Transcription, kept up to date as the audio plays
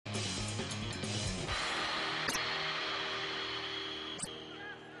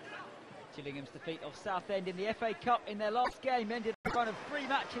Gillingham's defeat of Southend in the FA Cup in their last game ended a run of 3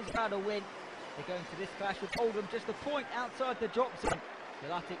 matches without a win. They're going to this clash with Oldham just a point outside the drop zone. The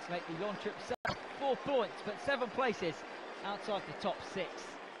Latics make the long trip south 4 points, but 7 places outside the top 6.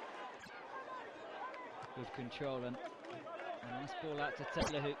 Good control and a nice ball out to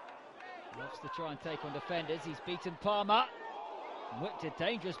Taylor, who loves to try and take on defenders. He's beaten Palmer. Whipped a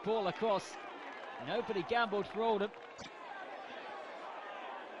dangerous ball across. Nobody gambled for Oldham.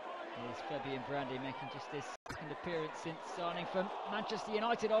 Here's Fabian Brandy making just his second appearance since signing from Manchester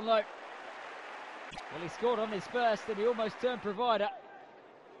United on loan. Well, he scored on his first and he almost turned provider.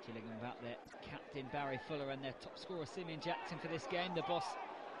 Gillingham about their captain Barry Fuller and their top scorer Simeon Jackson for this game. The boss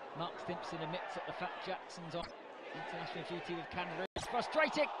Mark Stimpson admits that the fact Jackson's on international duty with Canada is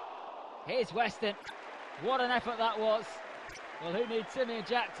frustrating. Here's Weston. What an effort that was. Well, who needs Simeon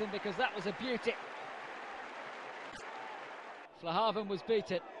Jackson, because that was a beauty. Flahaven was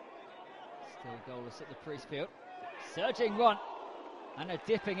beaten. Still goalless at the Priestfield. Surging run and a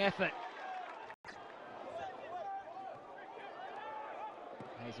dipping effort.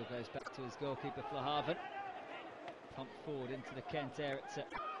 Hazel goes back to his goalkeeper Flahaven. Pumped forward into the Kent air. It's a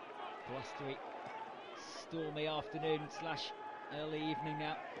blustery, stormy afternoon / early evening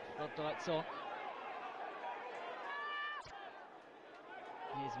now. Floodlights on.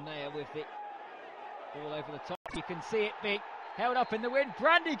 Here's Mayer with the ball over the top. You can see it being held up in the wind.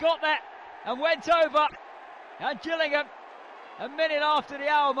 Brandy got there and went over. And Gillingham, a minute after the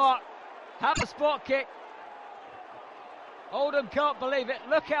hour mark, have a spot kick. Oldham can't believe it.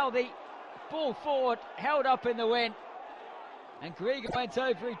 Look how the ball forward held up in the wind. And Grieger went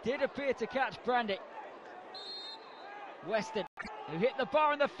over. He did appear to catch Brandy. Weston, who hit the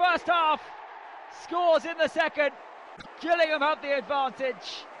bar in the first half, scores in the second. Gillingham have the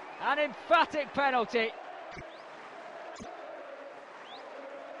advantage. An emphatic penalty.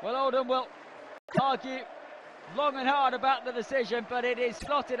 Well, Oldham will argue long and hard about the decision, but it is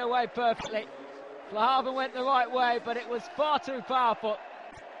slotted away perfectly. Flahaven went the right way, but it was far too powerful.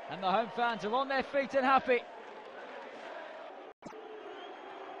 And the home fans are on their feet and happy.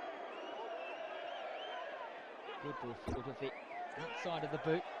 Good ball forward with the outside of the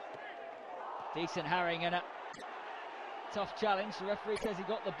boot. Decent harrying and a tough challenge. The referee says he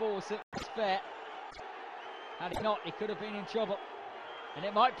got the ball, so it's fair. Had he not, he could have been in trouble. And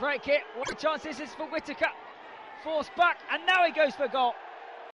it might break it. What a chance this is for Whittaker. Forced back, and now he goes for goal.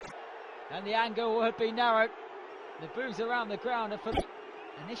 And the angle had been narrowed. The boos around the ground for the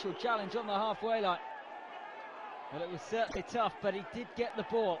initial challenge on the halfway line. Well, it was certainly tough, but he did get the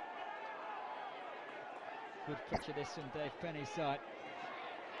ball. Good picture this from Dave Penny's side.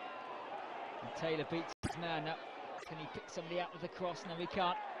 And Taylor beats his man up. Can he pick somebody out with a cross? No, he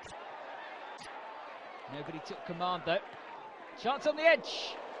can't. Nobody took command though. Chance on the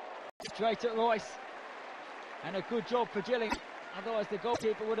edge. Straight at Royce. And a good job for Gillingham. Otherwise the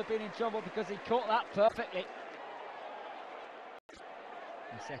goalkeeper would have been in trouble because he caught that perfectly.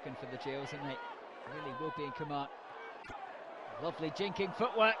 A second for the Gills, and they really will be in command. Lovely jinking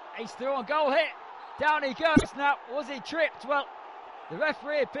footwork. He's through on goal hit. Down he goes now. Was he tripped? Well, the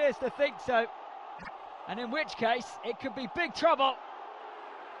referee appears to think so. And in which case, it could be big trouble.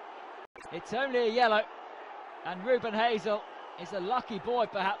 It's only a yellow. And Ruben Hazel is a lucky boy,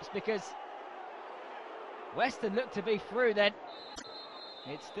 perhaps, because Weston looked to be through then.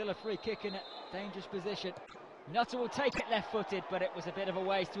 It's still a free kick in a dangerous position. Nutter will take it left-footed, but it was a bit of a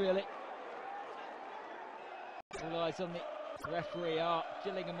waste, really. All eyes on the referee. Are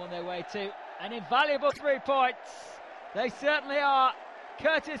Gillingham on their way to an invaluable 3 points? They certainly are.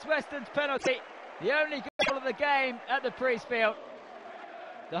 Curtis Weston's penalty, the only goal of the game at the Priestfield.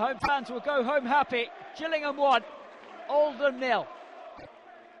 The home fans will go home happy. Gillingham 1, Oldham 0.